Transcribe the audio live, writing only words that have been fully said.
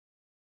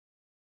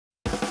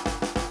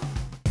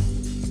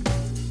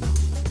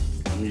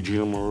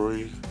Eugene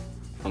Omoruyi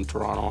from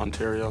Toronto,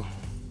 Ontario,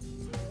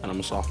 and I'm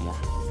a sophomore.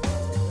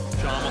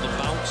 John with a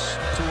bounce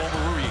to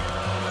Omoruyi.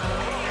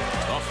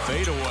 A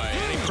fadeaway,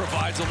 and he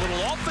provides a little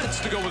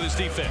offense to go with his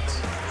defense.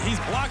 He's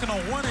blocking on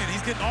one end,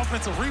 he's getting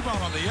offensive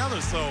rebound on the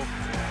other, so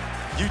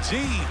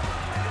Eugene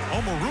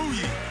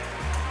Omoruyi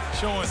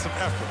showing some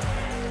effort.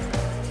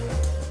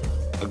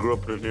 I grew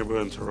up in a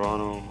neighborhood in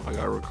Toronto. I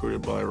got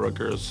recruited by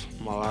Rutgers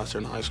my last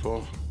year in high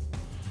school,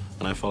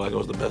 and I felt like it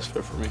was the best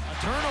fit for me. A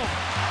turnover.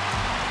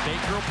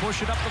 Baker will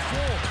push it up the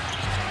floor.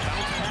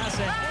 Bounce pass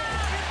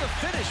ahead. The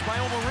finish by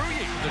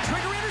Omoruyi. The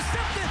trigger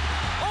intercepted.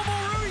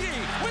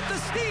 Omoruyi with the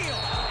steal.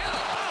 And a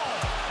foul.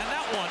 And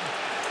that one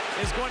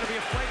is going to be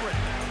a flagrant.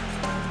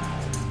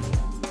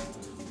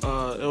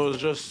 It was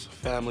just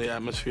family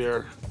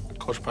atmosphere.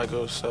 Coach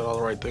Pico said all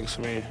the right things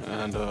to me,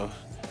 and it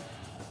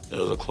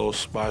was a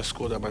close-by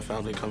school that my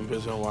family come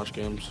visit and watch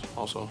games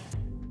also.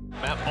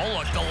 Matt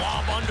Bullock, the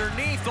lob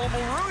underneath.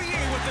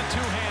 Omoruyi with the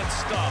two-hand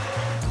stuff.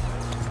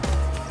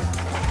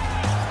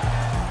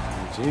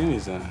 Eugene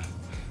is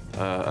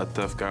a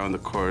tough guy on the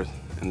court,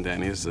 and then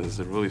he's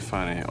really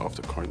funny off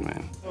the court,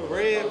 man.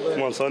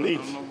 Come on, son, eat.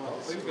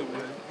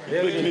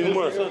 Need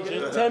more.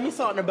 Tell me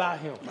something about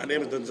him. My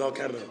name is Denzel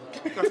Canada.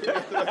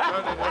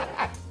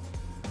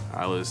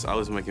 I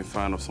was making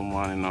fun of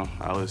someone, you know.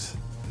 I was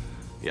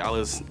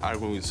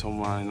arguing with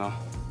someone, you know.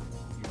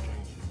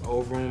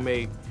 Old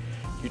roommate.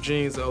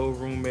 Eugene's an old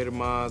roommate of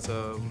mine.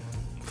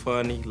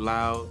 Funny,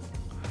 loud.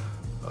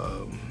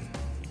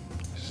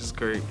 He's just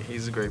great.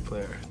 He's a great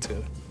player,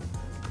 too.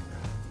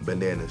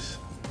 Bananas.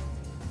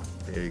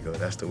 There you go.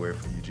 That's the word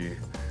for Eugene.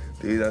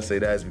 The reason I say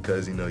that is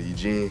because, you know,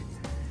 Eugene,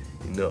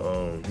 you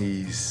know,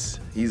 he's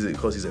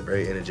a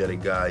very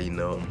energetic guy, you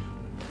know.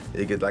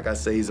 Like I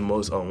say, he's the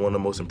most one of the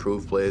most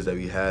improved players that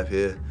we have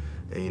here,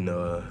 and you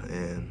know,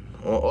 and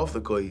off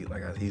the court,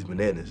 he's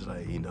bananas.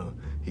 Like, you know,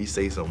 he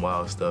says some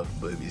wild stuff,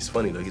 but it's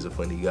funny though. He's a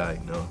funny guy,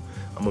 you know.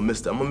 I'm gonna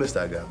miss that guy, man.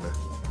 Turnover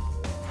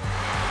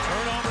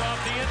off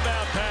the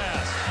inbound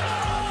pass.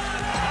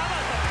 How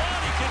about the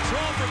body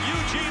control from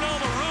Eugene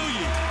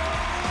Omoruyi?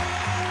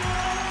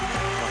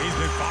 Well, he's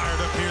been fired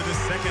up here this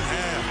second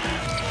half.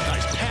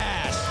 Nice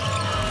pass.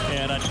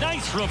 And a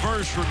nice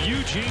reverse from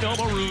Eugene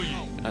Omoruyi.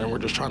 And we're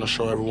just trying to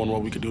show everyone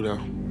what we could do now.